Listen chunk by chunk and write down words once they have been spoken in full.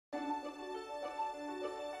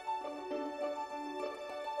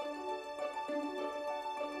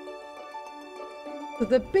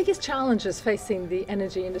The biggest challenges facing the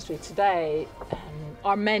energy industry today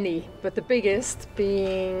are many, but the biggest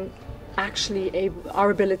being actually our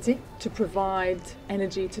ability to provide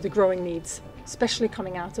energy to the growing needs, especially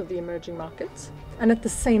coming out of the emerging markets. And at the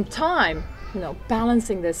same time,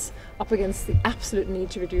 balancing this up against the absolute need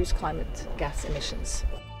to reduce climate gas emissions.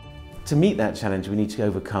 To meet that challenge, we need to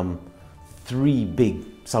overcome three big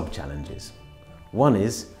sub-challenges. One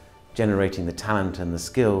is generating the talent and the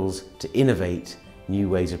skills to innovate new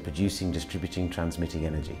ways of producing, distributing, transmitting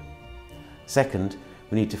energy. Second,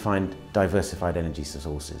 we need to find diversified energy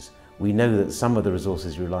sources. We know that some of the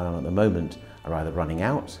resources we rely on at the moment are either running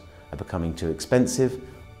out, are becoming too expensive,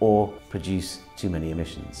 or produce too many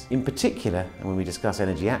emissions. In particular, and when we discuss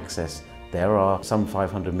energy access, there are some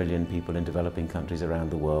 500 million people in developing countries around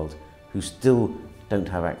the world who still don't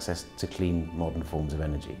have access to clean, modern forms of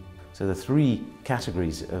energy. So the three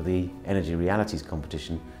categories of the Energy Realities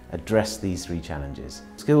competition address these three challenges: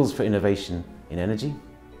 skills for innovation in energy,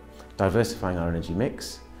 diversifying our energy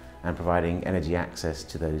mix, and providing energy access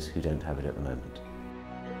to those who don't have it at the moment.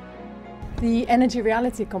 The Energy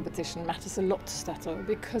Reality competition matters a lot to Statoil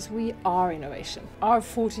because we are innovation. Our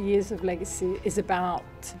 40 years of legacy is about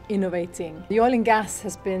innovating. The oil and gas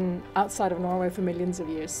has been outside of Norway for millions of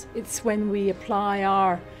years. It's when we apply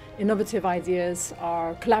our innovative ideas,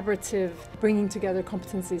 our collaborative bringing together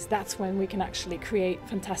competencies, that's when we can actually create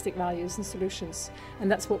fantastic values and solutions.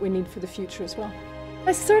 And that's what we need for the future as well.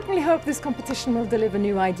 I certainly hope this competition will deliver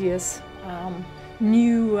new ideas,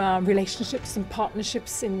 new relationships and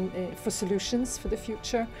partnerships for solutions for the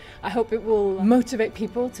future. I hope it will motivate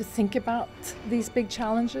people to think about these big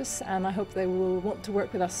challenges, and I hope they will want to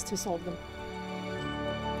work with us to solve them.